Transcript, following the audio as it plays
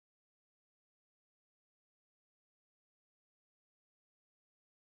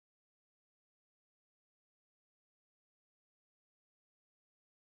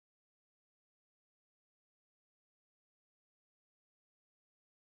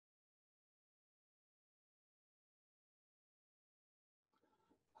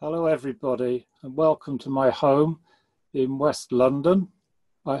Hello everybody and welcome to my home in West London.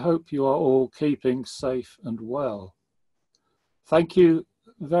 I hope you are all keeping safe and well. Thank you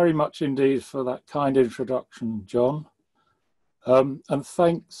very much indeed for that kind introduction, John. And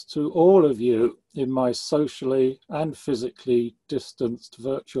thanks to all of you in my socially and physically distanced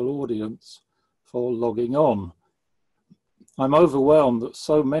virtual audience for logging on. I'm overwhelmed that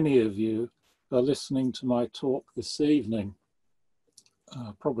so many of you are listening to my talk this evening.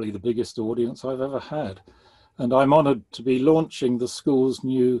 Probably the biggest audience I've ever had. And I'm honoured to be launching the school's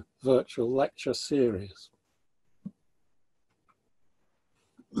new virtual lecture series.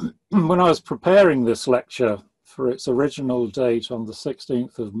 When I was preparing this lecture for its original date on the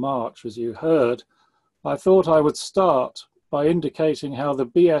 16th of March, as you heard, I thought I would start by indicating how the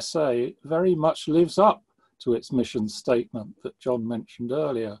BSA very much lives up to its mission statement that John mentioned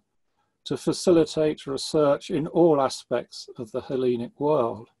earlier, to facilitate research in all aspects of the Hellenic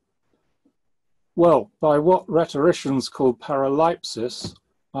world. Well, by what rhetoricians call paralypsis,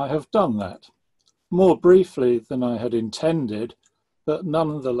 I have done that, more briefly than I had intended, but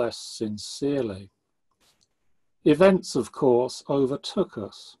nonetheless sincerely. Events, of course, overtook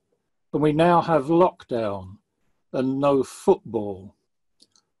us, and we now have lockdown and no football,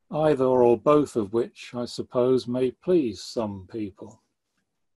 either or both of which, I suppose, may please some people.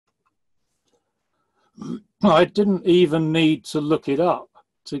 I didn't even need to look it up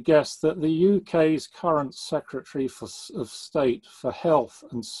to guess that the UK's current Secretary of State for Health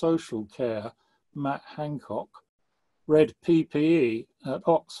and Social Care, Matt Hancock, read PPE at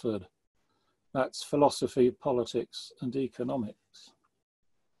Oxford. That's philosophy, politics and economics.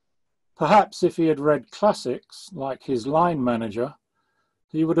 Perhaps if he had read classics like his line manager,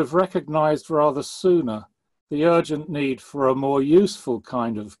 he would have recognised rather sooner the urgent need for a more useful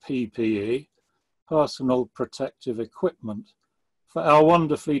kind of PPE, personal protective equipment, for our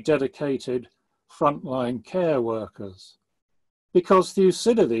wonderfully dedicated frontline care workers. Because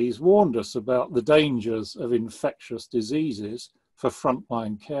Thucydides warned us about the dangers of infectious diseases for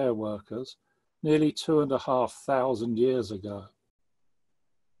frontline care workers nearly 2,500 years ago.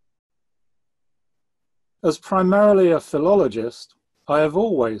 As primarily a philologist, I have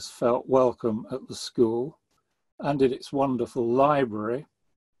always felt welcome at the school and in its wonderful library,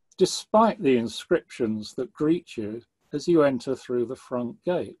 despite the inscriptions that greet you as you enter through the front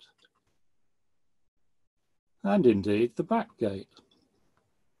gate, and indeed the back gate.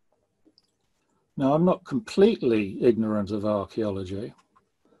 Now, I'm not completely ignorant of archaeology.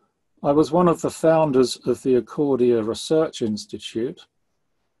 I was one of the founders of the Accordia Research Institute,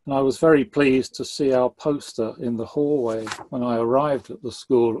 and I was very pleased to see our poster in the hallway when I arrived at the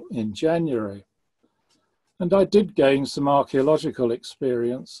school in January. And I did gain some archaeological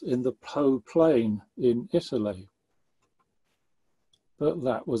experience in the Po Plain in Italy. But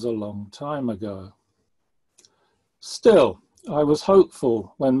that was a long time ago. Still, I was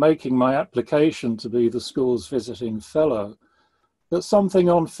hopeful when making my application to be the school's visiting fellow that something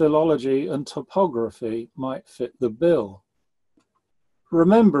on philology and topography might fit the bill.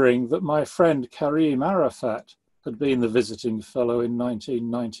 Remembering that my friend Karim Arafat had been the visiting fellow in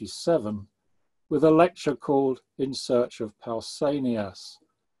 1997, with a lecture called In Search of Pausanias.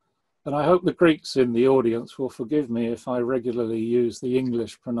 And I hope the Greeks in the audience will forgive me if I regularly use the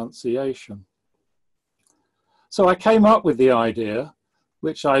English pronunciation. So I came up with the idea,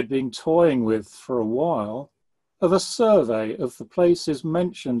 which I'd been toying with for a while, of a survey of the places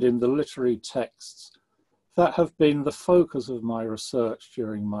mentioned in the literary texts that have been the focus of my research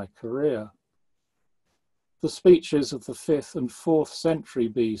during my career. The speeches of the 5th and 4th century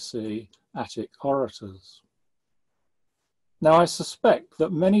BC Attic Orators. Now, I suspect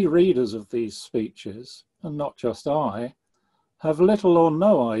that many readers of these speeches, and not just I, have little or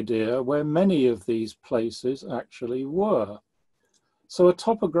no idea where many of these places actually were. So a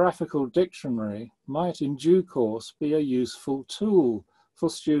topographical dictionary might in due course be a useful tool for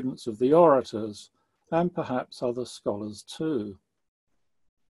students of the orators and perhaps other scholars too.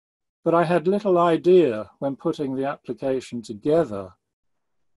 But I had little idea when putting the application together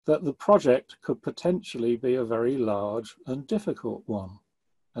that the project could potentially be a very large and difficult one,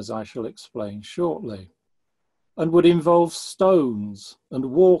 as I shall explain shortly, and would involve stones and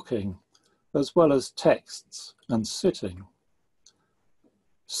walking, as well as texts and sitting.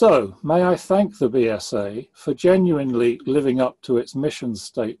 So, may I thank the BSA for genuinely living up to its mission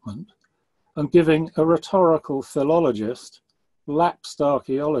statement and giving a rhetorical philologist, lapsed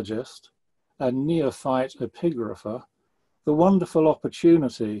archaeologist, and neophyte epigrapher the wonderful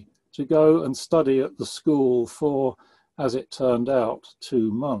opportunity to go and study at the school for, as it turned out,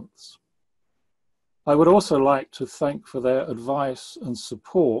 2 months. I would also like to thank for their advice and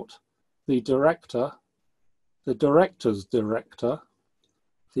support the director, the director's director,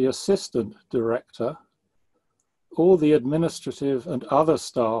 the assistant director, all the administrative and other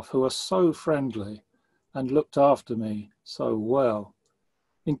staff who are so friendly and looked after me so well,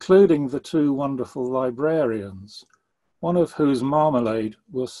 including the two wonderful librarians, one of whose marmalade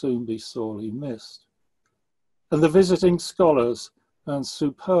will soon be sorely missed, and the visiting scholars and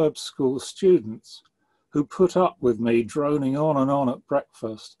superb school students who put up with me droning on and on at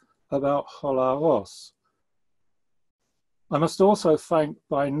breakfast about Holaros. I must also thank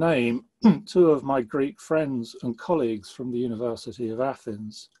by name two of my Greek friends and colleagues from the University of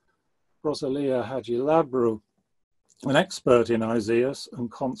Athens, Rosalia Hadjilabru, an expert in Isaias and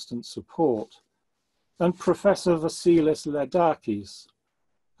constant support, and Professor Vasilis Ledakis,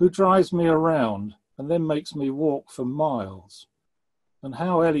 who drives me around and then makes me walk for miles. And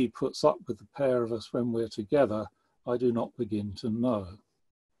how Ellie puts up with the pair of us when we're together, I do not begin to know.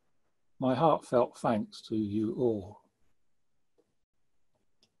 My heartfelt thanks to you all.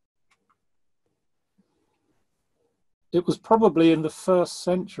 It was probably in the 1st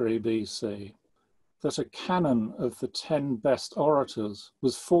century BC that a canon of the 10 best orators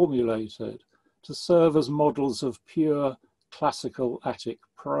was formulated to serve as models of pure classical Attic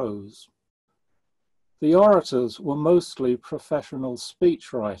prose. The orators were mostly professional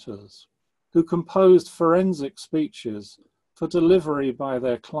speechwriters who composed forensic speeches for delivery by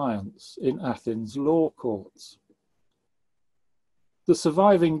their clients in Athens law courts. The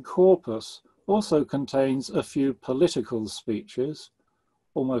surviving corpus also contains a few political speeches,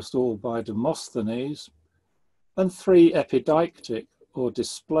 almost all by Demosthenes, and 3 epideictic or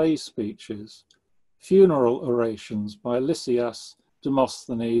display speeches, funeral orations by Lysias,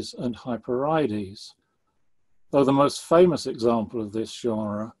 Demosthenes, and Hyperides, though the most famous example of this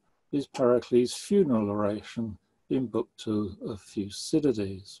genre is Pericles' funeral oration in Book 2 of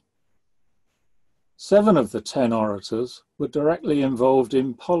Thucydides. 7 of the 10 orators were directly involved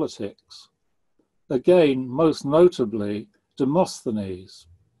in politics, again most notably Demosthenes,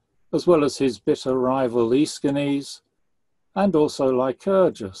 as well as his bitter rival Aeschines, and also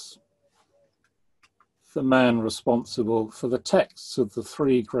Lycurgus, the man responsible for the texts of the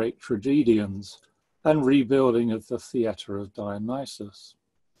 3 great tragedians and rebuilding of the theatre of Dionysus.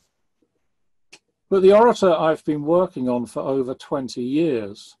 But the orator I've been working on for over 20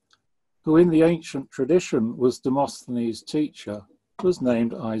 years, who in the ancient tradition was Demosthenes' teacher, was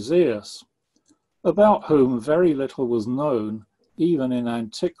named Isaias, about whom very little was known even in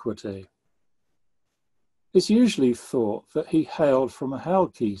antiquity. It's usually thought that he hailed from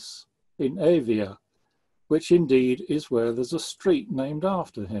Chalkis in Evia, which indeed is where there's a street named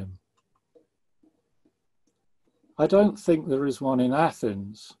after him. I don't think there is one in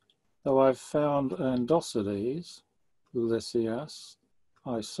Athens, though I've found Andocides, Lysias,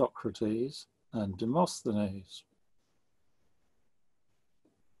 Isocrates, and Demosthenes.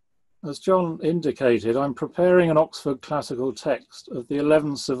 As John indicated, I'm preparing an Oxford classical text of the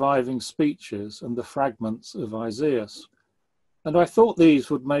 11 surviving speeches and the fragments of Isaias, and I thought these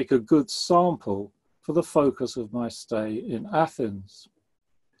would make a good sample for the focus of my stay in Athens.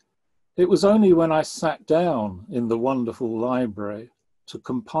 It was only when I sat down in the wonderful library to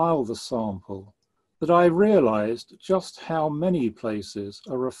compile the sample that I realized just how many places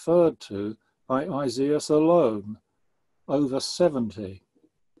are referred to by Isaias alone, over 70.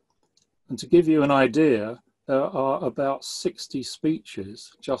 And to give you an idea, there are about 60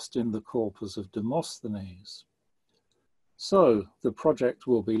 speeches just in the corpus of Demosthenes. So the project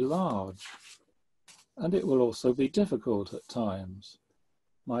will be large, and it will also be difficult at times.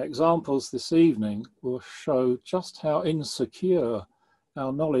 My examples this evening will show just how insecure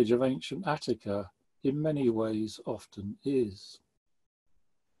our knowledge of ancient Attica in many ways often is.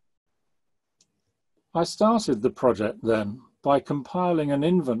 I started the project then by compiling an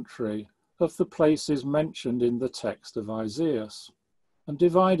inventory of the places mentioned in the text of Isaias and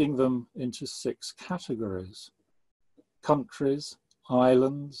dividing them into 6 categories: countries,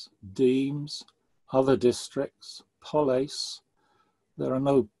 islands, demes, other districts, polis. There are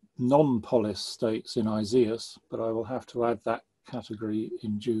no non-polis states in Isaias, but I will have to add that category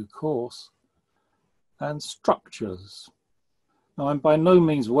in due course, and structures. Now, I'm by no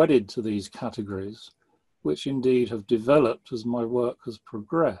means wedded to these categories, which indeed have developed as my work has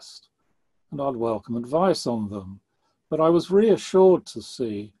progressed, and I'd welcome advice on them, but I was reassured to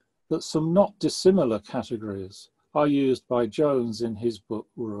see that some not dissimilar categories are used by Jones in his book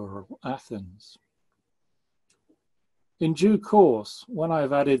Rural Athens. In due course, when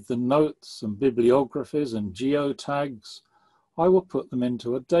I've added the notes and bibliographies and geotags, I will put them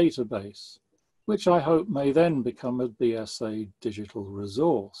into a database, which I hope may then become a BSA digital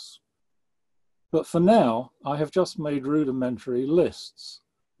resource. But for now, I have just made rudimentary lists,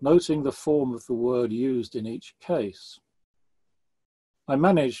 noting the form of the word used in each case. I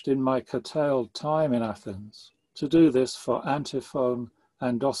managed in my curtailed time in Athens to do this for Antiphon,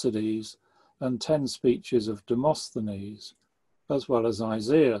 Andocides, and 10 speeches of Demosthenes, as well as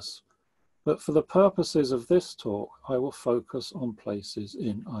Isaias, but for the purposes of this talk, I will focus on places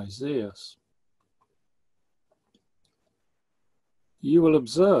in Isaias. You will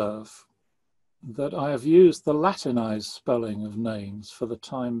observe that I have used the Latinized spelling of names for the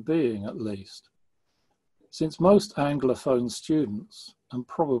time being at least, since most Anglophone students, and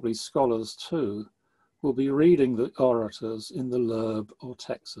probably scholars too, will be reading the orators in the Loeb or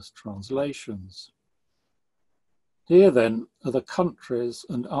Texas translations. Here then are the countries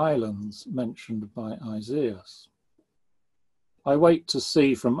and islands mentioned by Isaias. I wait to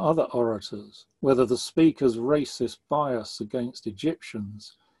see from other orators whether the speaker's racist bias against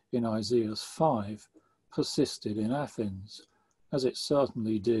Egyptians in Isaias 5 persisted in Athens, as it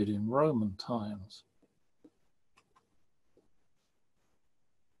certainly did in Roman times.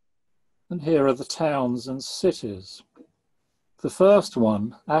 And here are the towns and cities. The first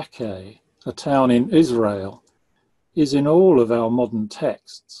one, Acche, a town in Israel, is in all of our modern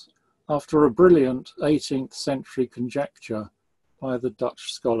texts, after a brilliant 18th century conjecture by the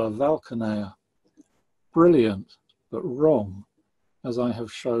Dutch scholar Valkenaer. Brilliant, but wrong, as I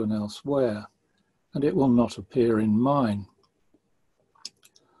have shown elsewhere, and it will not appear in mine.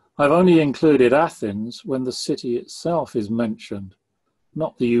 I've only included Athens when the city itself is mentioned,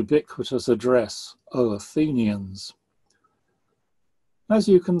 not the ubiquitous address, O Athenians. As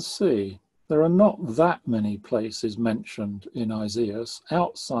you can see, there are not that many places mentioned in Isaias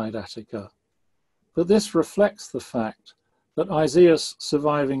outside Attica, but this reflects the fact that Isaias'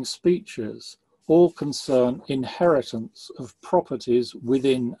 surviving speeches all concern inheritance of properties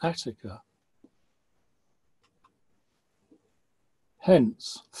within Attica.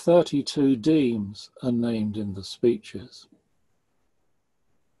 Hence, 32 demes are named in the speeches,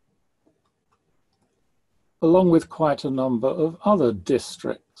 along with quite a number of other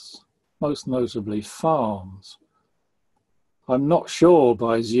districts, most notably farms. I'm not sure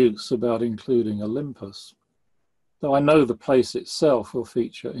by Zeus about including Olympus, though I know the place itself will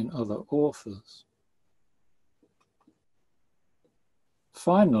feature in other authors.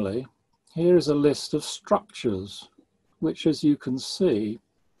 Finally, here is a list of structures, which, as you can see,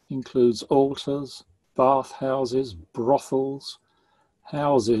 includes altars, bathhouses, brothels,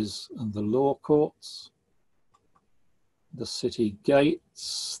 houses and the law courts, the city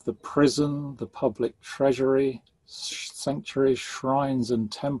gates, the prison, the public treasury, sanctuaries, shrines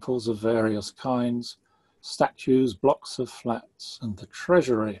and temples of various kinds, statues, blocks of flats, and the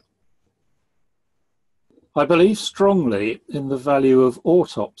treasury. I believe strongly in the value of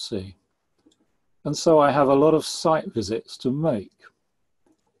autopsy, and so I have a lot of site visits to make.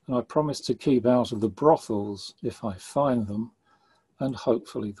 And I promise to keep out of the brothels if I find them, and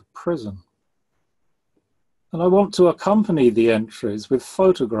hopefully the prison. And I want to accompany the entries with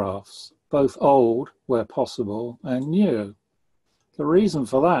photographs, both old, where possible, and new. The reason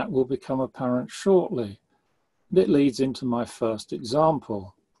for that will become apparent shortly, and it leads into my first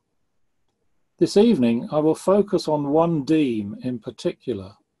example. This evening, I will focus on one deme in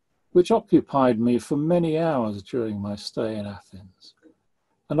particular, which occupied me for many hours during my stay in Athens.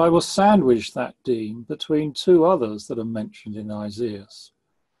 And I will sandwich that deme between two others that are mentioned in Isaias.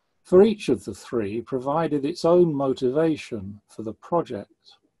 For each of the three provided its own motivation for the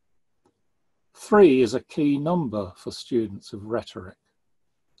project. 3 is a key number for students of rhetoric,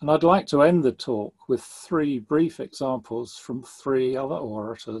 and I'd like to end the talk with 3 brief examples from 3 other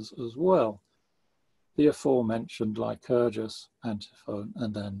orators as well, the aforementioned Lycurgus, Antiphon,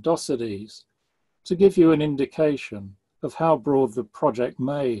 and Andocides, to give you an indication of how broad the project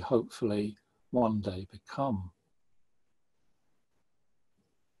may, hopefully, one day become.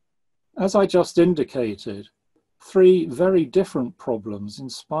 As I just indicated, 3 very different problems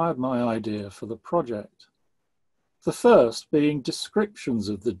inspired my idea for the project. The first being descriptions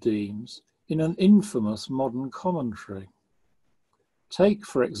of the demes in an infamous modern commentary. Take,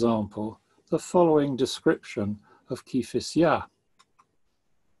 for example, the following description of Kifisya.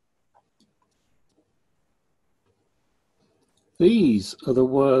 These are the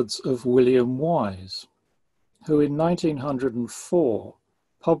words of William Wise, who in 1904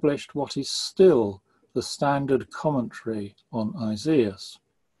 published what is still the standard commentary on Isaias,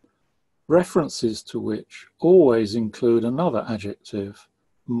 references to which always include another adjective,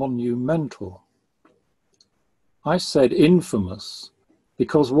 monumental. I said infamous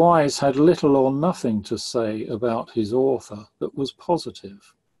because Wise had little or nothing to say about his author that was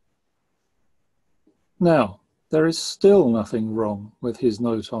positive. Now, there is still nothing wrong with his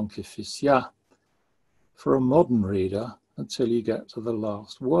note on Kifisya for a modern reader until you get to the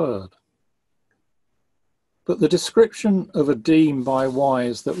last word. But the description of a deme by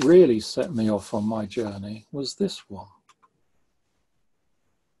Wise that really set me off on my journey was this one.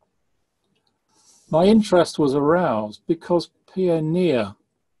 My interest was aroused because Paeania,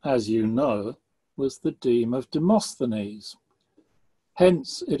 as you know, was the deme of Demosthenes.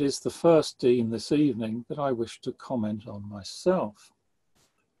 Hence, it is the first deme this evening that I wish to comment on myself.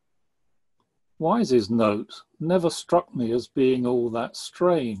 Wise's note never struck me as being all that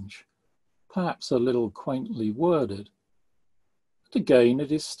strange, perhaps a little quaintly worded. But again,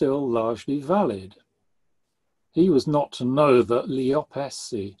 it is still largely valid. He was not to know that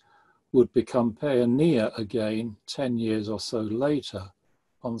Leopessi would become Paeania again 10 years or so later,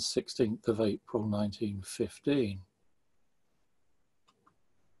 on 16th of April 1915.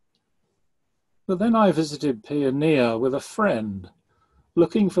 But then I visited Paeania with a friend,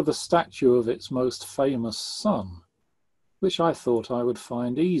 looking for the statue of its most famous son, which I thought I would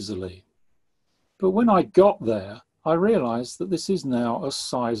find easily. But when I got there, I realized that this is now a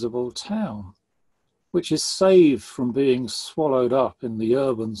sizable town, which is saved from being swallowed up in the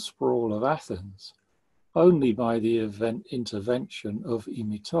urban sprawl of Athens only by the intervention of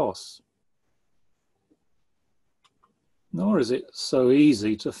Imitos. Nor is it so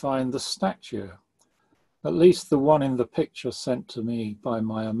easy to find the statue, at least the one in the picture sent to me by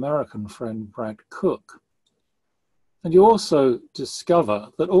my American friend Brad Cook. And you also discover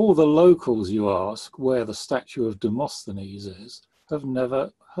that all the locals you ask where the statue of Demosthenes is have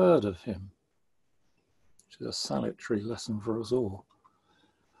never heard of him, which is a salutary lesson for us all.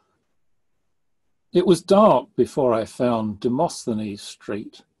 It was dark before I found Demosthenes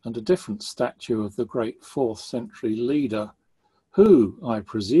Street and a different statue of the great 4th century leader who, I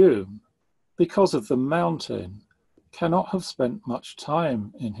presume, because of the mountain, cannot have spent much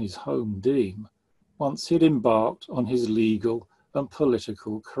time in his home deme once he'd embarked on his legal and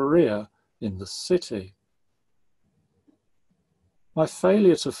political career in the city. My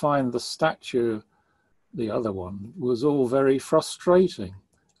failure to find the statue, the other one, was all very frustrating,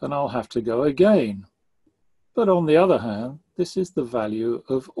 and I'll have to go again. But on the other hand, this is the value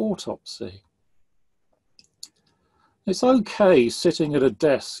of autopsy. It's okay sitting at a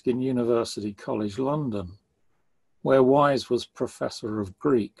desk in University College London, where Wise was professor of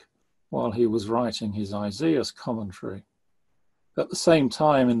Greek while he was writing his Isaias commentary, at the same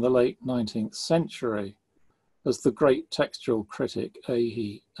time in the late 19th century, as the great textual critic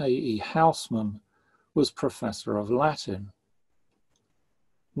A.E. Housman was professor of Latin.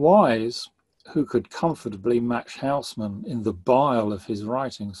 Wise, who could comfortably match Housman in the bile of his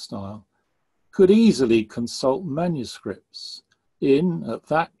writing style, could easily consult manuscripts in, at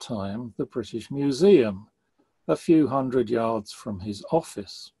that time, the British Museum, a few hundred yards from his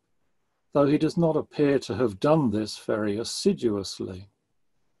office, though he does not appear to have done this very assiduously.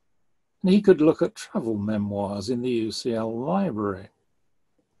 And he could look at travel memoirs in the UCL library.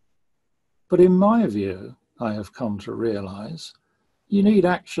 But in my view, I have come to realize, you need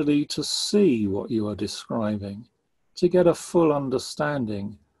actually to see what you are describing to get a full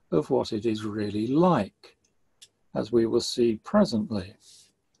understanding of what it is really like, as we will see presently,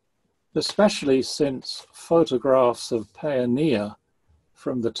 especially since photographs of Paeania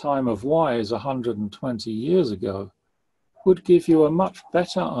from the time of Wise 120 years ago would give you a much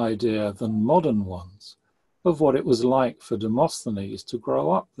better idea than modern ones of what it was like for Demosthenes to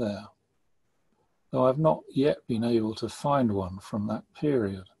grow up there, though I've not yet been able to find one from that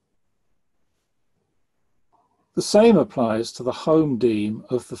period. The same applies to the home deme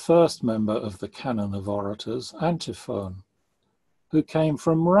of the first member of the canon of orators, Antiphon, who came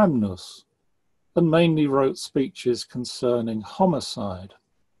from Rhamnus and mainly wrote speeches concerning homicide.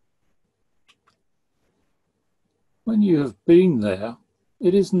 When you have been there,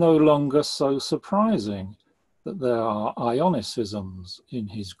 it is no longer so surprising that there are Ionicisms in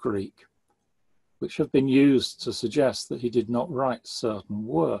his Greek, which have been used to suggest that he did not write certain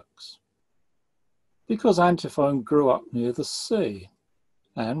works, because Antiphon grew up near the sea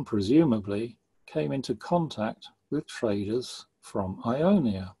and presumably came into contact with traders from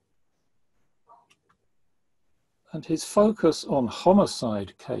Ionia. And his focus on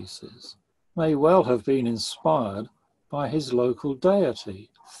homicide cases may well have been inspired by his local deity,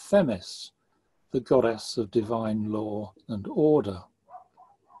 Themis, the goddess of divine law and order.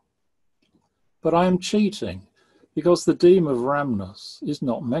 But I am cheating, because the deme of Rhamnus is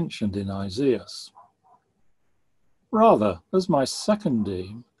not mentioned in Isaias. Rather, as my second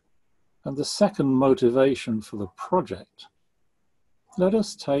aim, and the second motivation for the project, let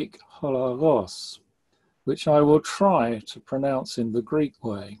us take Holagos, which I will try to pronounce in the Greek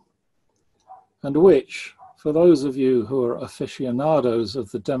way, and which, for those of you who are aficionados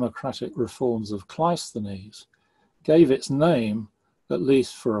of the democratic reforms of Cleisthenes, gave its name, at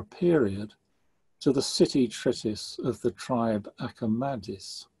least for a period, to the city treatise of the tribe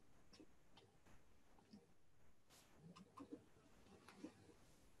Achamadis.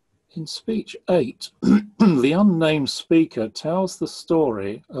 In speech 8, the unnamed speaker tells the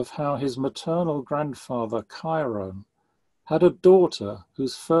story of how his maternal grandfather Chiron had a daughter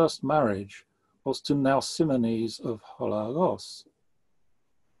whose first marriage was to Nausimenes of Holagos.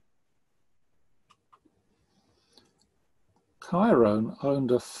 Chiron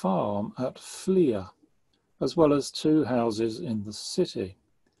owned a farm at Phlia, as well as 2 houses in the city,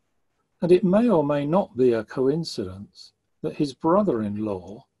 and it may or may not be a coincidence that his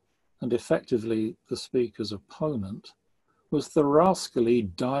brother-in-law, and effectively the speaker's opponent, was the rascally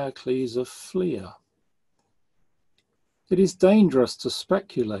Diocles of Phlia. It is dangerous to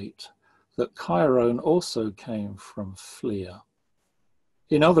speculate that Chiron also came from Phlia.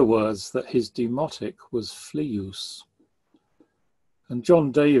 In other words, that his demotic was Phlius. And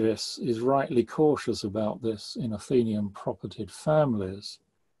John Davis is rightly cautious about this in Athenian propertied families,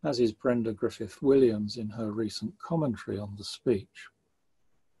 as is Brenda Griffith-Williams in her recent commentary on the speech.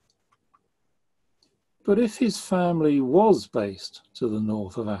 But if his family was based to the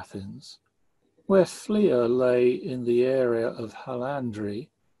north of Athens, where Phlia lay in the area of Halandri,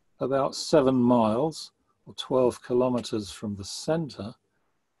 about 7 miles or 12 kilometers from the centre,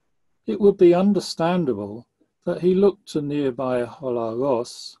 it would be understandable that he looked to nearby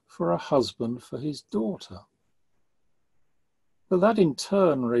Holagos for a husband for his daughter. But that in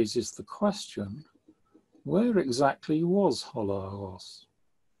turn raises the question, where exactly was Holagos?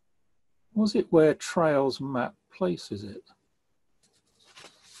 Was it where Trail's map places it?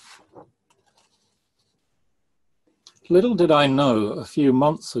 Little did I know a few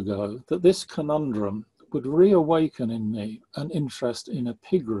months ago that this conundrum would reawaken in me an interest in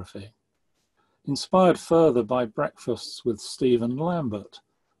epigraphy, inspired further by breakfasts with Stephen Lambert,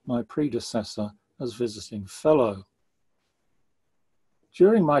 my predecessor as visiting fellow.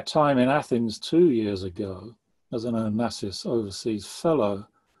 During my time in Athens 2 years ago, as an Onassis Overseas Fellow,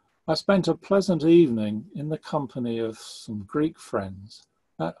 I spent a pleasant evening in the company of some Greek friends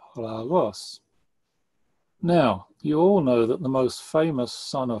at Holagos. Now, you all know that the most famous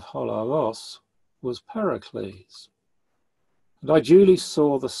son of Holagos was Pericles, and I duly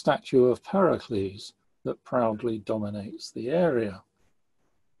saw the statue of Pericles that proudly dominates the area.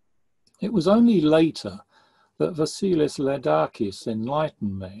 It was only later that Vasilis Ledakis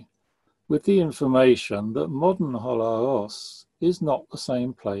enlightened me with the information that modern Holagos is not the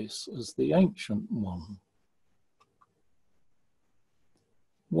same place as the ancient one.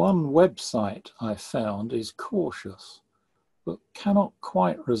 One website I found is cautious, but cannot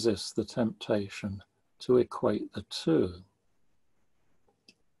quite resist the temptation to equate the two.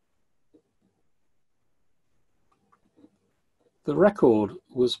 The record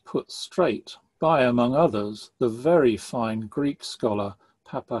was put straight by, among others, the very fine Greek scholar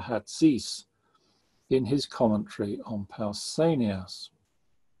Papahatsis in his commentary on Pausanias.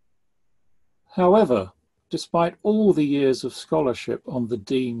 However, despite all the years of scholarship on the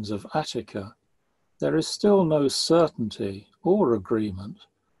deans of Attica, there is still no certainty or agreement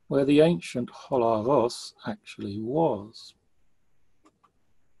where the ancient Holagos actually was.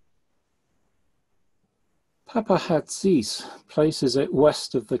 Papahatsis places it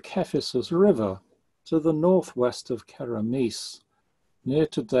west of the Kephissus River, to the northwest of Keramis, near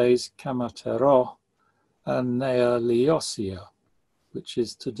today's Kamatero and Nea Liosia, which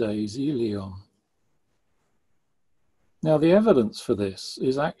is today's Ilion. Now, the evidence for this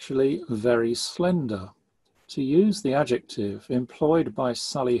is actually very slender, to use the adjective employed by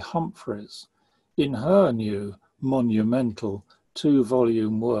Sally Humphreys in her new monumental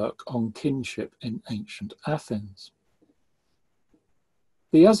 2-volume work on kinship in ancient Athens.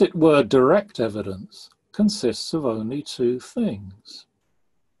 The as it were direct evidence consists of only 2 things.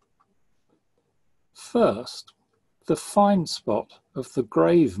 First, the find spot of the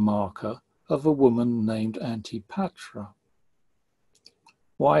grave marker of a woman named Antipatra,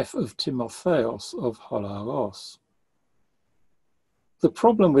 wife of Timotheos of Holagos. The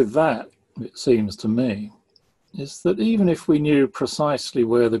problem with that, it seems to me, is that even if we knew precisely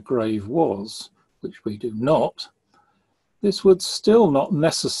where the grave was, which we do not, this would still not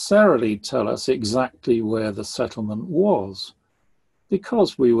necessarily tell us exactly where the settlement was,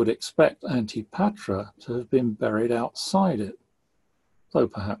 because we would expect Antipatra to have been buried outside it, though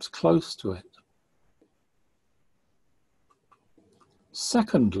perhaps close to it.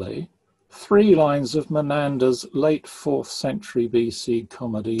 Secondly, 3 lines of Menander's late 4th century BC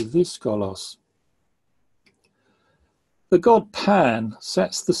comedy Dyskolos. The god Pan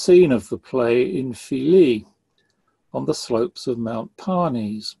sets the scene of the play in Philly, on the slopes of Mount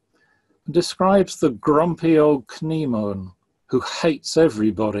Parnes, and describes the grumpy old Cnemon who hates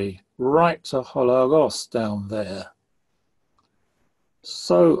everybody, right to Holagos down there.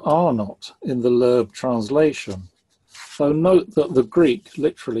 So Arnott in the Lerb translation, though note that the Greek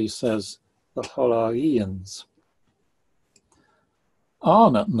literally says the Holagians.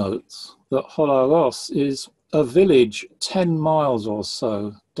 Arnott notes that Holagos is a village 10 miles or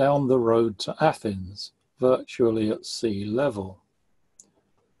so down the road to Athens, virtually at sea level.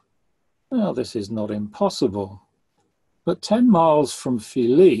 Now, this is not impossible, but 10 miles from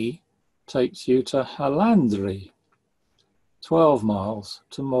Philly takes you to Halandri, 12 miles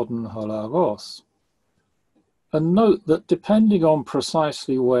to modern Holagos. And note that depending on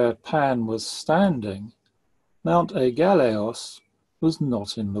precisely where Pan was standing, Mount Aigaleos was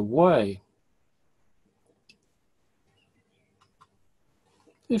not in the way.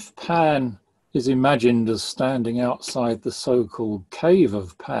 If Pan is imagined as standing outside the so-called Cave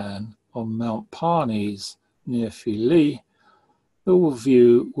of Pan on Mount Parnes near Philly, the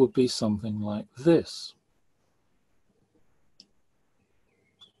view would be something like this.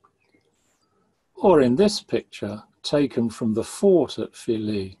 Or in this picture, taken from the fort at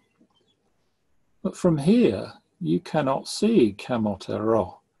Philly. But from here, you cannot see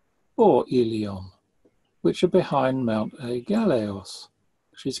Kamotero or Ilion, which are behind Mount Aigaleos,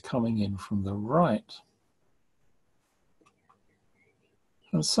 which is coming in from the right.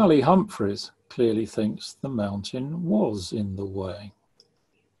 And Sally Humphreys clearly thinks the mountain was in the way.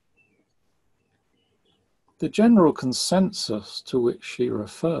 The general consensus to which she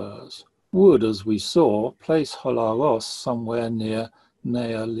refers would, as we saw, place Holagos somewhere near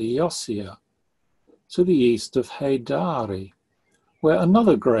Nea Liosia, to the east of Heydari, where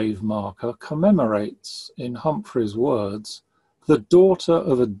another grave marker commemorates, in Humphreys' words, the daughter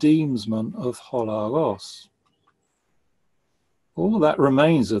of a demesman of Holagos. All that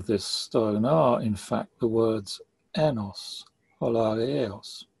remains of this stone are, in fact, the words Enos,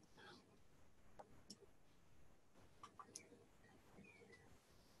 Holageos.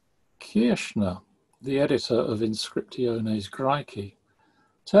 Kirchner, the editor of Inscriptiones Graeci,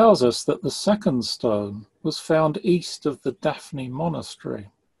 tells us that the second stone was found east of the Daphne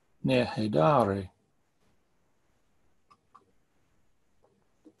monastery, near Heydari.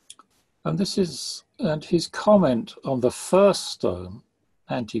 And his comment on the first stone,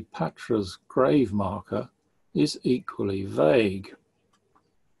 Antipatra's grave marker, is equally vague.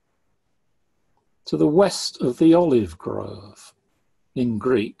 To the west of the olive grove, in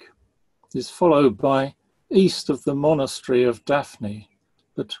Greek, is followed by east of the monastery of Daphne,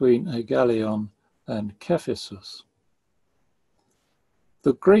 between Aigalion and Kephisus.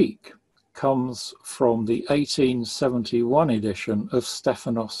 The Greek comes from the 1871 edition of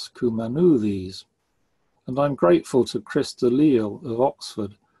Stephanos Koumanoudis, and I'm grateful to Krista Leal of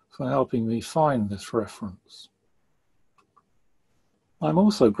Oxford for helping me find this reference. I'm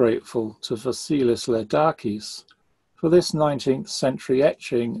also grateful to Vasilis Ledakis for this 19th century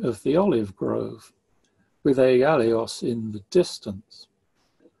etching of the olive grove, with Aigaleos in the distance,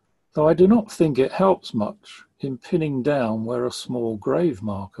 though I do not think it helps much in pinning down where a small grave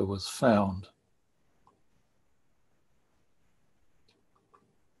marker was found.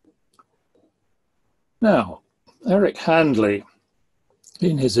 Now, Eric Handley,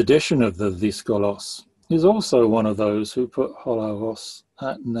 in his edition of the Dyskolos, is also one of those who put Holagos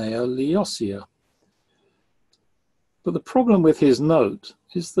at Nea Liosia. But the problem with his note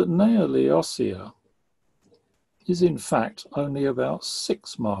is that Nea Liosia is in fact only about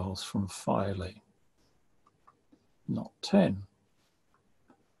 6 miles from Philly, not 10.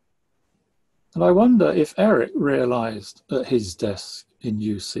 And I wonder if Eric realised at his desk in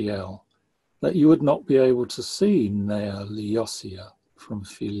UCL that you would not be able to see Nea Liosia from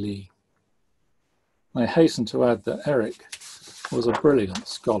Philly. I hasten to add that Eric was a brilliant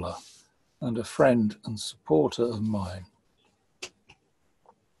scholar and a friend and supporter of mine.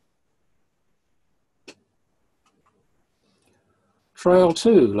 Trail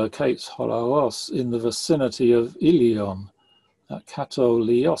 2 locates Holagos in the vicinity of Ilion at Kato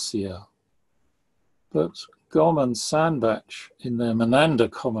Liosia, but Gom and Sandbach in their Menander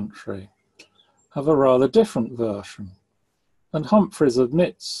commentary have a rather different version, and Humphreys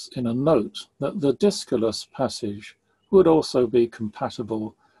admits in a note that the Dyskolos passage would also be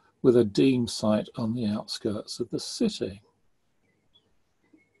compatible with a deme site on the outskirts of the city.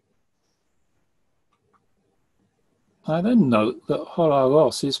 I then note that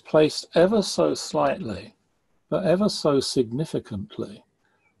Holagos is placed ever so slightly, but ever so significantly,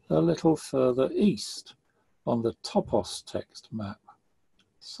 a little further east on the Topos text map,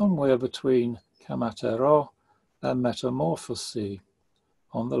 somewhere between Kamatero and Metamorphosis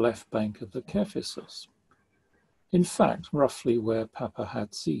on the left bank of the Kephissus. In fact, roughly where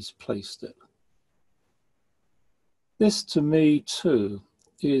Papahatsis placed it. This, to me, too,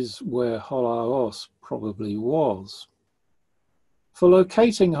 is where Holagos probably was. For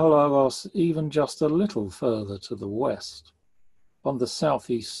locating Holagos even just a little further to the west, on the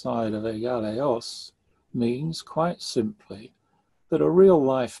southeast side of Egaleos, means quite simply that a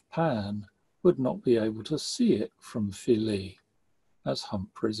real-life Pan would not be able to see it from Philly, as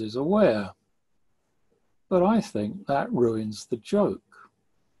Humphreys is aware. But I think that ruins the joke.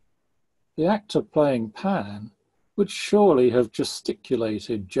 The actor playing Pan would surely have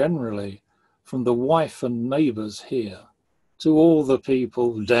gesticulated generally from the wife and neighbours here to all the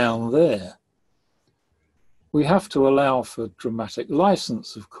people down there. We have to allow for dramatic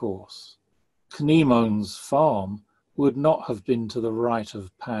license, of course. Cnemone's farm would not have been to the right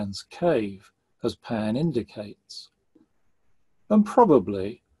of Pan's cave, as Pan indicates. And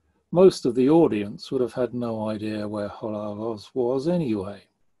probably most of the audience would have had no idea where Holagos was anyway.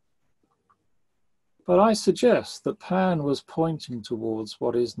 But I suggest that Pan was pointing towards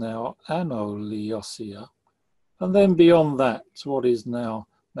what is now Anoliosia, and then beyond that to what is now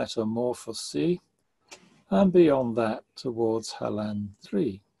Metamorphosis, and beyond that towards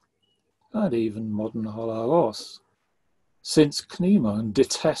Halandri, and even modern Holagos, since Cnemone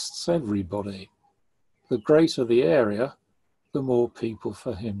detests everybody. The greater the area, the more people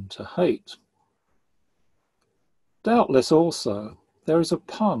for him to hate. Doubtless also there is a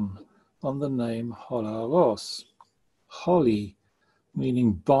pun on the name Holagos, Holi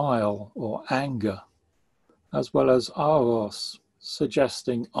meaning bile or anger, as well as Argos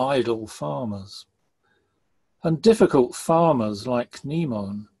suggesting idle farmers. And difficult farmers like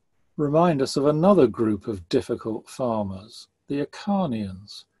Cnemone remind us of another group of difficult farmers, the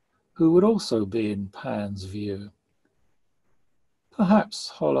Acharnians, who would also be in Pan's view.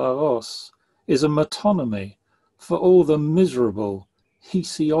 Perhaps Holagos is a metonymy for all the miserable,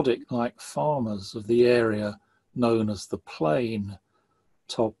 Hesiodic-like farmers of the area known as the plain,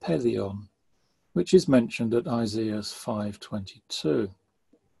 Torpedion, which is mentioned at Isaiah 5:22.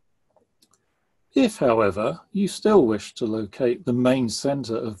 If, however, you still wish to locate the main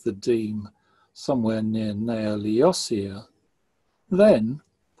centre of the deme somewhere near Neoliosia, then,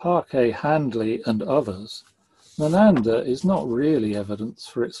 Parque Handley and others, Menander is not really evidence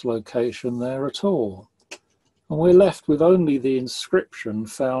for its location there at all, and we're left with only the inscription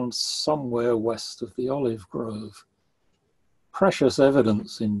found somewhere west of the olive grove. Precious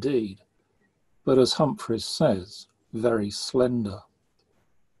evidence indeed, but as Humphreys says, very slender.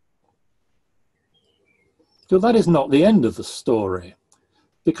 But that is not the end of the story,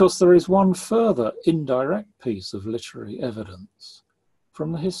 because there is one further indirect piece of literary evidence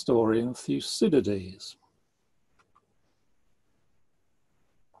from the historian Thucydides.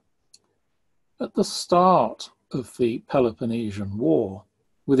 At the start of the Peloponnesian War,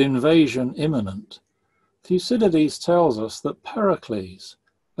 with invasion imminent, Thucydides tells us that Pericles,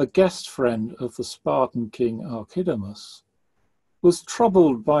 a guest friend of the Spartan king Archidamus, was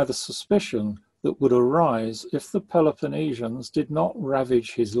troubled by the suspicion that would arise if the Peloponnesians did not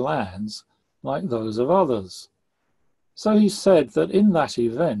ravage his lands like those of others. So he said that in that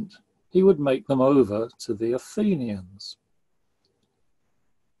event he would make them over to the Athenians.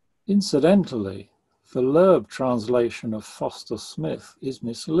 Incidentally, the Loeb translation of Foster Smith is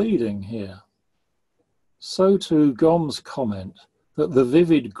misleading here. So too Gom's comment that the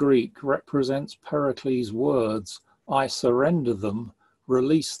vivid Greek represents Pericles' words, "I surrender them,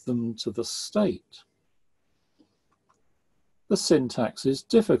 release them to the state." The syntax is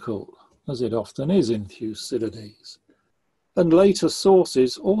difficult, as it often is in Thucydides, and later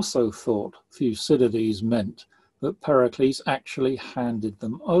sources also thought Thucydides meant that Pericles actually handed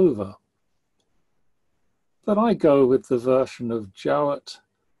them over. But I go with the version of Jowett,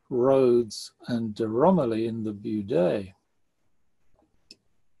 Rhodes, and de Romilly in the Bude.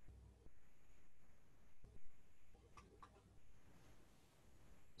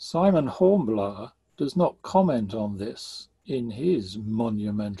 Simon Hornblower does not comment on this in his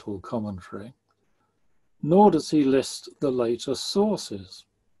monumental commentary, nor does he list the later sources.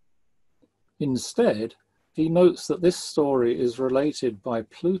 Instead, he notes that this story is related by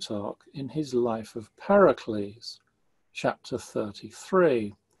Plutarch in his Life of Pericles, chapter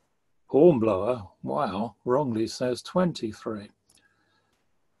 33. Hornblower, wow, wrongly says 23.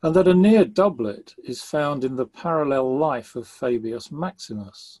 And that a near doublet is found in the parallel life of Fabius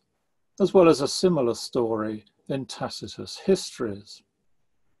Maximus, as well as a similar story in Tacitus' Histories.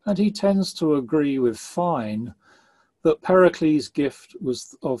 And he tends to agree with Fine that Pericles' gift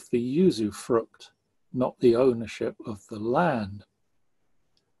was of the usufruct, not the ownership of the land.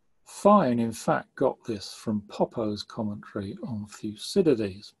 Fine, in fact, got this from Poppo's commentary on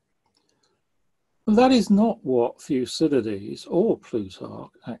Thucydides. But that is not what Thucydides or Plutarch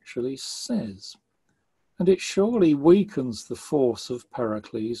actually says, and it surely weakens the force of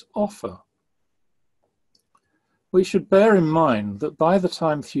Pericles' offer. We should bear in mind that by the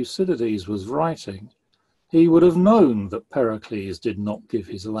time Thucydides was writing, he would have known that Pericles did not give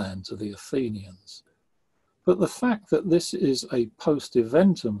his land to the Athenians. But the fact that this is a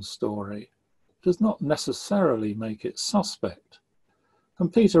post-eventum story does not necessarily make it suspect.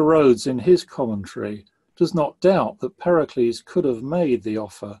 And Peter Rhodes, in his commentary, does not doubt that Pericles could have made the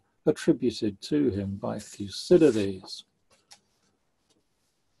offer attributed to him by Thucydides.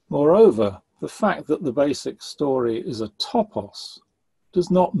 Moreover, the fact that the basic story is a topos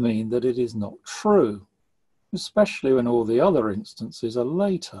does not mean that it is not true, especially when all the other instances are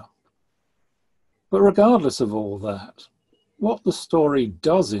later. But regardless of all that, what the story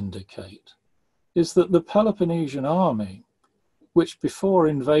does indicate is that the Peloponnesian army, which before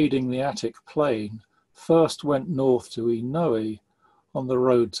invading the Attic plain first went north to Oenoe on the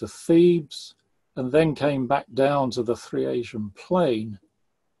road to Thebes and then came back down to the Thriasian plain,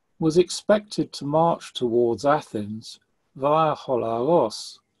 was expected to march towards Athens via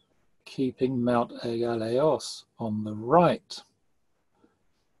Holaos, keeping Mount Aigaleos on the right.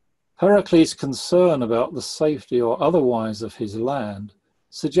 Pericles' concern about the safety or otherwise of his land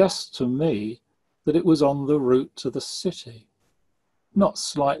suggests to me that it was on the route to the city, not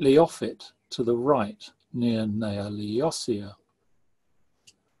slightly off it to the right near Nea Leosia.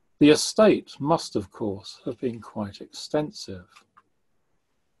 The estate must, of course, have been quite extensive.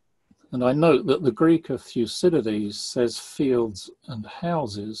 And I note that the Greek of Thucydides says fields and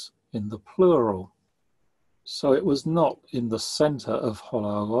houses in the plural, so it was not in the centre of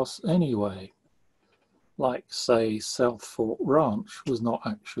Holaos anyway, like, say, South Fork Ranch was not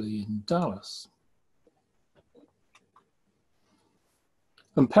actually in Dallas.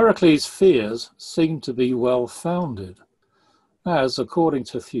 And Pericles' fears seem to be well-founded, as, according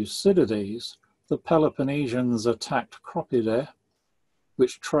to Thucydides, the Peloponnesians attacked Cropide,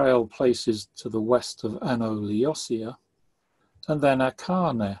 which trail places to the west of Ano Leosia, and then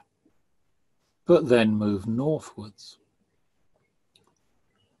Acane, but then moved northwards.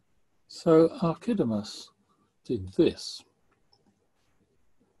 So Archidamus did this,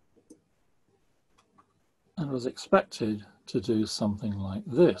 and was expected to do something like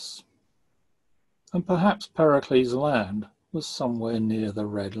this. And perhaps Pericles' land was somewhere near the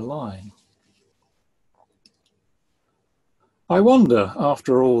red line. I wonder,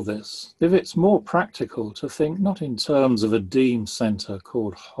 after all this, if it's more practical to think not in terms of a deme centre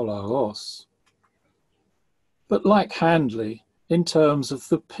called Holaos, but like Handley, in terms of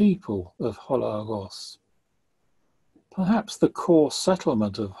the people of Holaos. Perhaps the core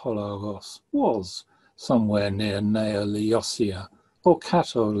settlement of Holaos was somewhere near Nea Leosia, or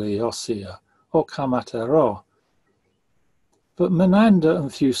Cato Leosia, or Kamatero. But Menander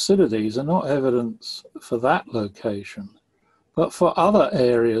and Thucydides are not evidence for that location, but for other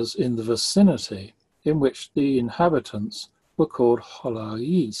areas in the vicinity in which the inhabitants were called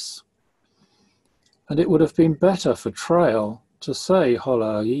Holaïs. And it would have been better for Trail to say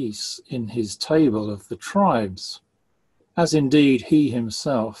Holaïs in his table of the tribes, as indeed he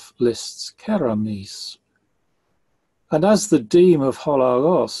himself lists Keramis. And as the deme of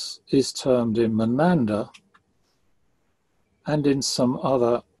Holaos is termed in Menander and in some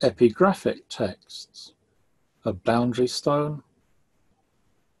other epigraphic texts, a boundary stone,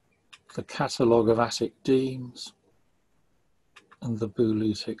 the catalogue of Attic demes, and the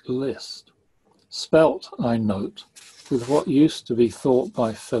Bouleutic list. Spelt, I note, with what used to be thought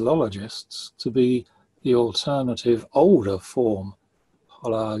by philologists to be the alternative older form,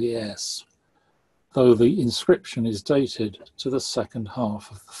 Holaïes, though the inscription is dated to the second half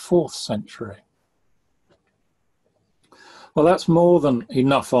of the 4th century. Well, that's more than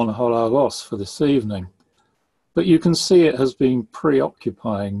enough on Holaos for this evening, but you can see it has been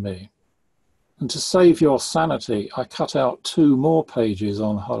preoccupying me. And to save your sanity, I cut out 2 more pages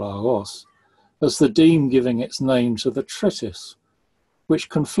on Holaos, as the deme giving its name to the treatise, which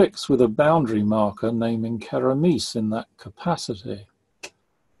conflicts with a boundary marker naming Keramis in that capacity.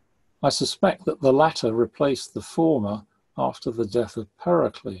 I suspect that the latter replaced the former after the death of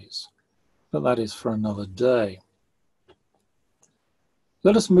Pericles, but that is for another day.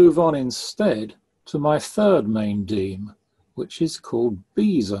 Let us move on instead to my third main deme, which is called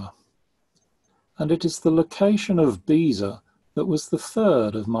Beza. And it is the location of Beza that was the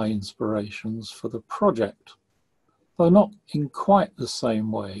third of my inspirations for the project, though not in quite the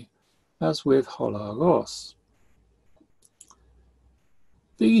same way as with Holagos.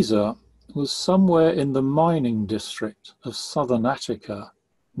 Beza was somewhere in the mining district of southern Attica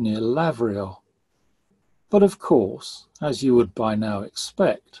near Lavrio. But of course, as you would by now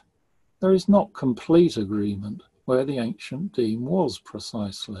expect, there is not complete agreement where the ancient deme was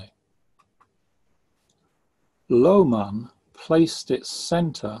precisely. Lohmann placed its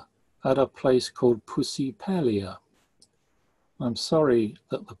centre at a place called Pusipelia. I'm sorry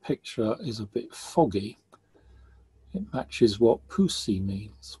that the picture is a bit foggy. It matches what Pusi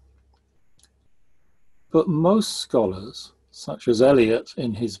means. But most scholars, such as Eliot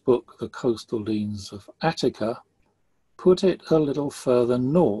in his book The Coastal Demes of Attica, put it a little further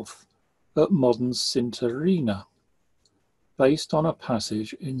north at modern Sinterina, based on a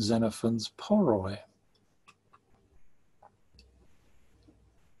passage in Xenophon's Poroi.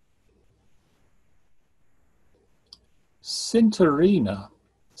 Sinterina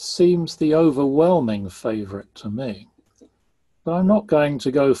seems the overwhelming favourite to me, but I'm not going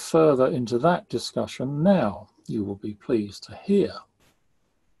to go further into that discussion now, you will be pleased to hear.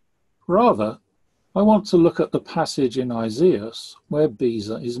 Rather, I want to look at the passage in Isaias where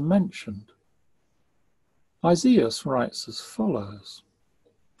Beza is mentioned. Isaias writes as follows.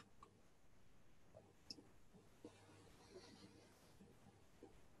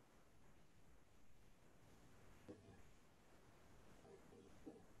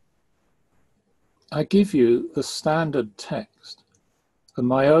 I give you the standard text and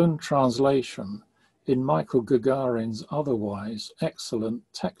my own translation in Michael Gagarin's otherwise excellent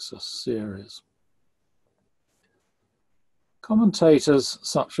Texas series. Commentators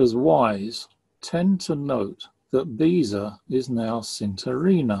such as Wise tend to note that Beza is now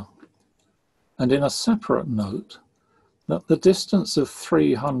Sinterina, and in a separate note that the distance of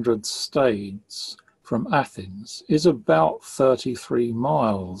 300 stades from Athens is about 33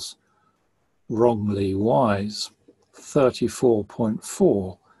 miles, wrongly Wise.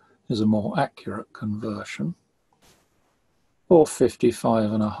 34.4 is a more accurate conversion, or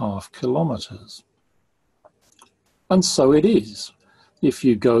 55.5 kilometres. And so it is, if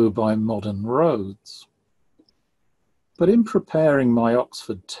you go by modern roads. But in preparing my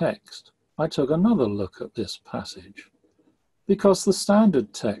Oxford text, I took another look at this passage, because the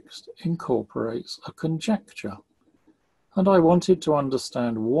standard text incorporates a conjecture, and I wanted to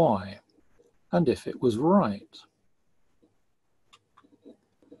understand why, and if it was right.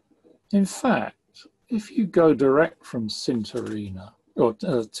 In fact, if you go direct from Sinterina, or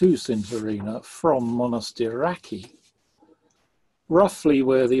to Sinterina from Monastiraki, roughly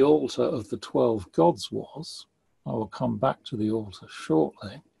where the altar of the 12 gods was, I will come back to the altar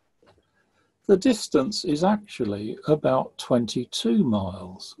shortly, the distance is actually about 22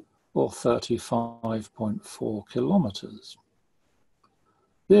 miles, or 35.4 kilometres.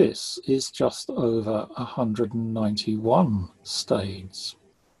 This is just over 191 stades.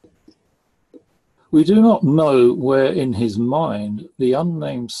 We do not know where in his mind the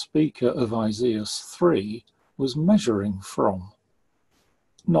unnamed speaker of Isaias 3 was measuring from.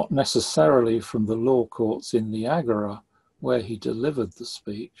 Not necessarily from the law courts in the Agora where he delivered the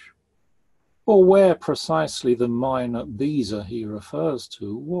speech, or where precisely the mine at Beza he refers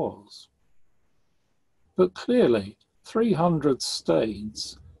to was. But clearly 300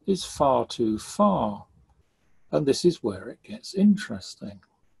 stades is far too far, and this is where it gets interesting.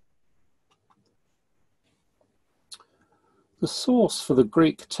 The source for the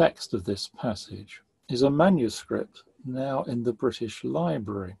Greek text of this passage is a manuscript now in the British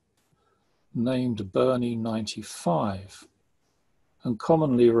Library, named Burney 95, and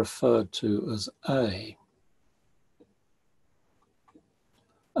commonly referred to as A.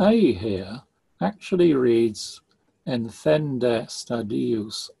 A here actually reads Enthende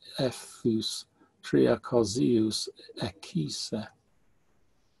stadius effus triacosius echise.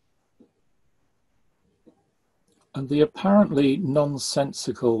 And the apparently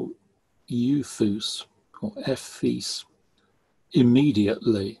nonsensical euthus, or ephes,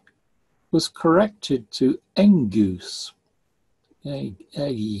 immediately was corrected to engus,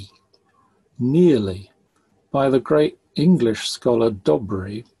 nearly, by the great English scholar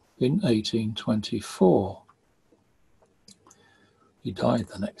Dobry in 1824. He died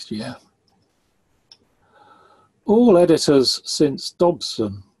the next year. All editors since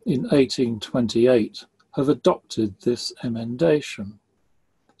Dobson in 1828 have adopted this emendation.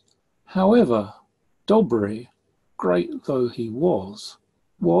 However, Dobry, great though he was,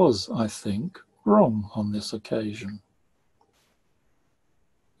 I think, wrong on this occasion.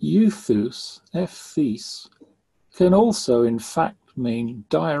 Euthus, ephes, can also in fact mean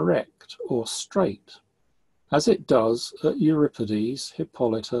direct or straight, as it does at Euripides'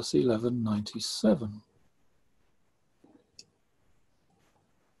 Hippolytus 1197.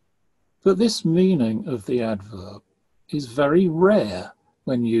 But this meaning of the adverb is very rare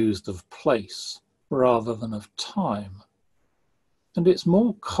when used of place rather than of time, and its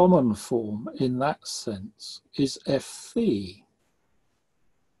more common form in that sense is ephe,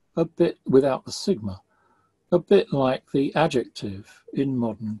 a bit without the sigma, a bit like the adjective in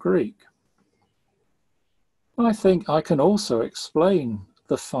modern Greek. I think I can also explain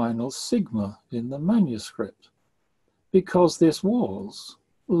the final sigma in the manuscript, because this was,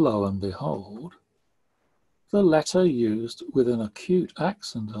 lo and behold, the letter used with an acute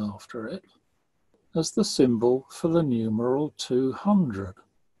accent after it as the symbol for the numeral 200.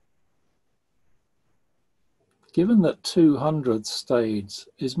 Given that 200 stades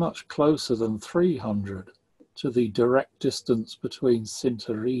is much closer than 300 to the direct distance between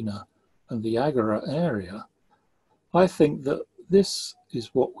Cinterina and the Agora area, I think that this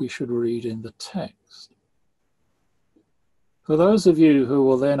is what we should read in the text. For those of you who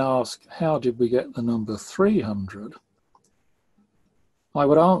will then ask, how did we get the number 300? I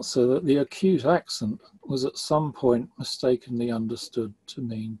would answer that the acute accent was at some point mistakenly understood to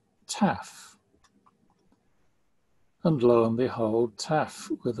mean taff. And lo and behold, taff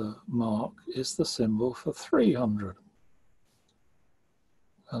with a mark is the symbol for 300.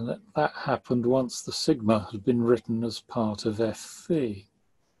 And that happened once the sigma had been written as part of ephe,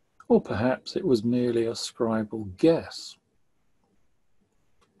 or perhaps it was merely a scribal guess.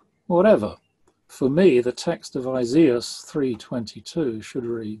 Whatever, for me the text of Isaiah 3:22 should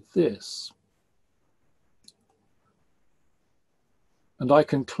read this. And I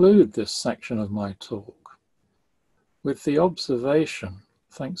conclude this section of my talk with the observation,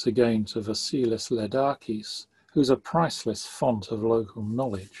 thanks again to Vasilis Ledakis, who's a priceless font of local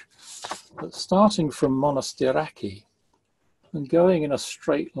knowledge, that starting from Monastiraki and going in a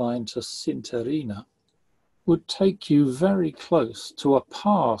straight line to Cinterina would take you very close to a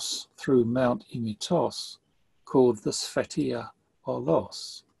pass through Mount Imitos called the Sphetia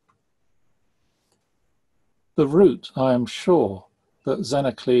Olos. The route, I am sure, that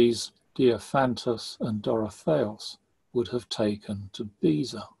Xenocles, Diophantus and Dorotheos would have taken to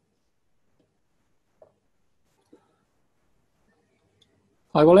Pisa.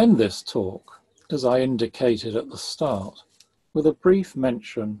 I will end this talk, as I indicated at the start, with a brief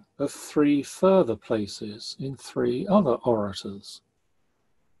mention of 3 further places in 3 other orators,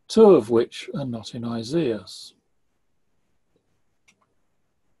 2 of which are not in Isaias.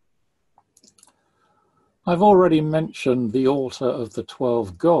 I've already mentioned the altar of the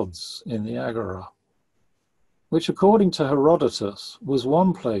 12 gods in the Agora, which according to Herodotus was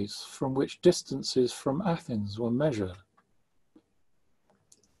one place from which distances from Athens were measured.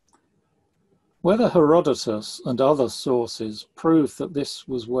 Whether Herodotus and other sources prove that this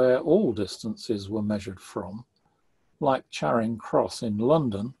was where all distances were measured from, like Charing Cross in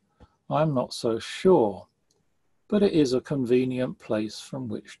London, I'm not so sure, but it is a convenient place from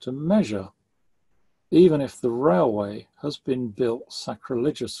which to measure, even if the railway has been built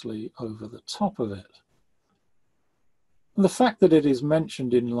sacrilegiously over the top of it. And the fact that it is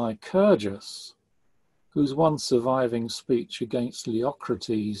mentioned in Lycurgus, whose one surviving speech against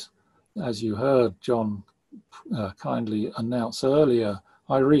Leocrates, as you heard John kindly announce earlier,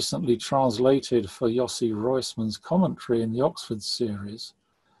 I recently translated for Yossi Roisman's commentary in the Oxford series.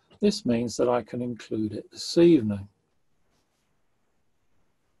 This means that I can include it this evening.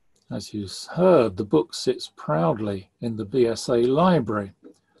 As you heard, the book sits proudly in the BSA library,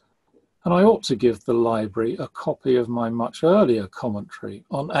 and I ought to give the library a copy of my much earlier commentary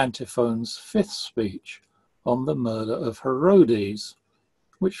on Antiphone's 5th speech on the murder of Herodes,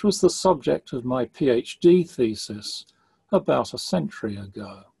 which was the subject of my PhD thesis about a century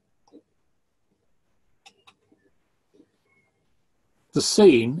ago. The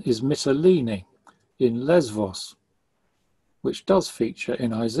scene is Mytilene in Lesvos, which does feature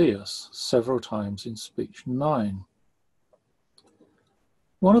in Isaias several times in speech 9.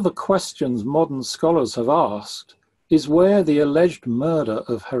 One of the questions modern scholars have asked is where the alleged murder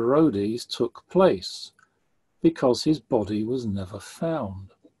of Herodes took place, because his body was never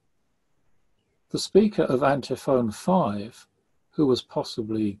found. The speaker of Antiphone 5, who was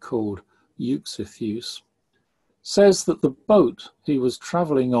possibly called Euxithius, says that the boat he was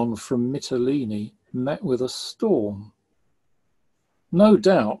travelling on from Mytilene met with a storm. No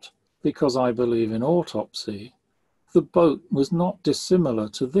doubt, because I believe in autopsy, the boat was not dissimilar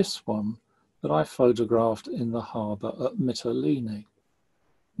to this one that I photographed in the harbour at Mytilene.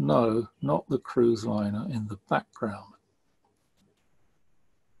 No, not the cruise liner in the background.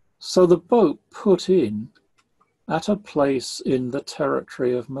 So the boat put in at a place in the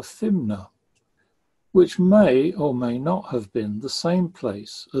territory of Methymna, which may or may not have been the same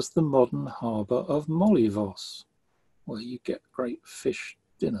place as the modern harbour of Molivos, where you get great fish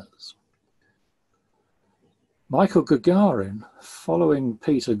dinners. Michael Gagarin, following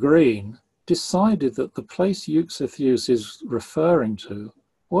Peter Green, decided that the place Euxothius is referring to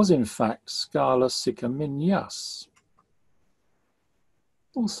was in fact Scala Sycaminias.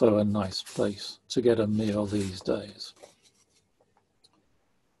 Also a nice place to get a meal these days.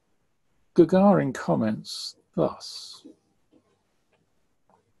 Gagarin comments thus: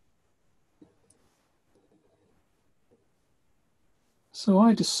 so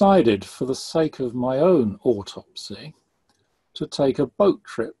I decided, for the sake of my own autopsy, to take a boat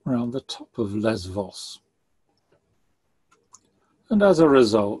trip round the top of Lesvos. And as a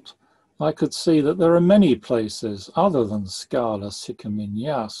result, I could see that there are many places other than Scala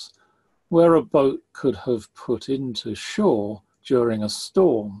Sycaminias where a boat could have put into shore during a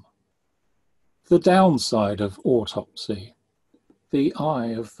storm. The downside of autopsy, the eye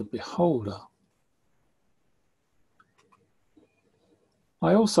of the beholder.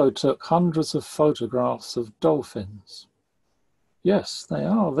 I also took hundreds of photographs of dolphins. Yes, they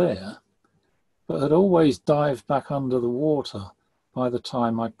are there, but had always dived back under the water by the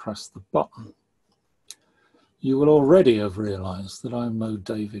time I pressed the button. You will already have realised that I'm no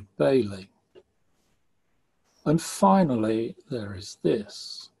David Bailey. And finally, there is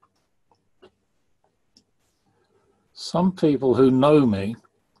this. Some people who know me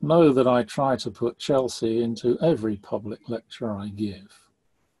know that I try to put Chelsea into every public lecture I give.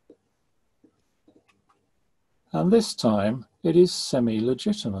 And this time it is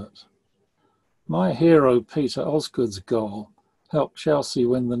semi-legitimate. My hero Peter Osgood's goal helped Chelsea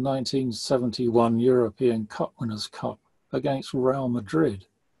win the 1971 European Cup Winners' Cup against Real Madrid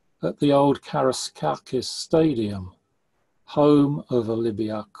at the old Karaiskakis Stadium, home of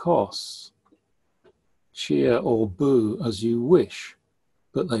Olympiacos. Cheer or boo as you wish,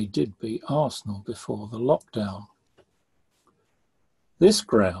 but they did beat Arsenal before the lockdown. This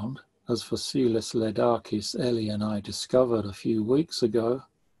ground, as Vasilis Ledakis, Eli and I discovered a few weeks ago,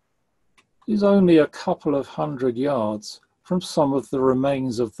 is only a couple of 100 yards from some of the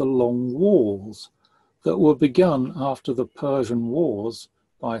remains of the long walls that were begun after the Persian Wars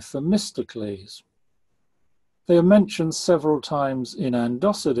by Themistocles. They are mentioned several times in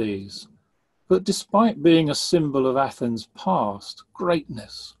Andocides, but despite being a symbol of Athens' past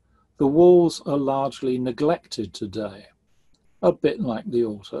greatness, the walls are largely neglected today, a bit like the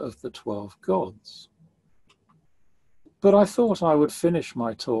altar of the 12 gods. But I thought I would finish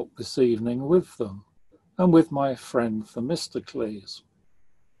my talk this evening with them, and with my friend Themistocles.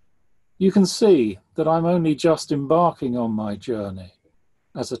 You can see that I'm only just embarking on my journey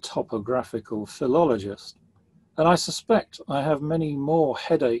as a topographical philologist, and I suspect I have many more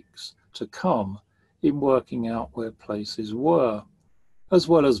headaches to come in working out where places were, as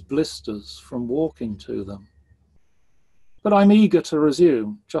well as blisters from walking to them. But I'm eager to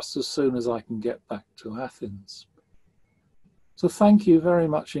resume just as soon as I can get back to Athens. So thank you very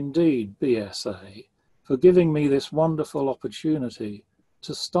much indeed, BSA, for giving me this wonderful opportunity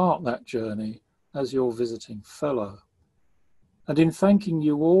to start that journey as your visiting fellow. And in thanking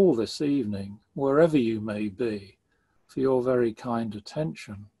you all this evening, wherever you may be, for your very kind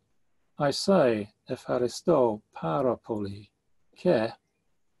attention, I say, Efharisto parapoli, ke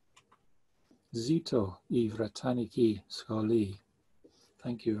zito i vrataniki skoli.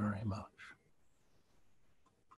 Thank you very much.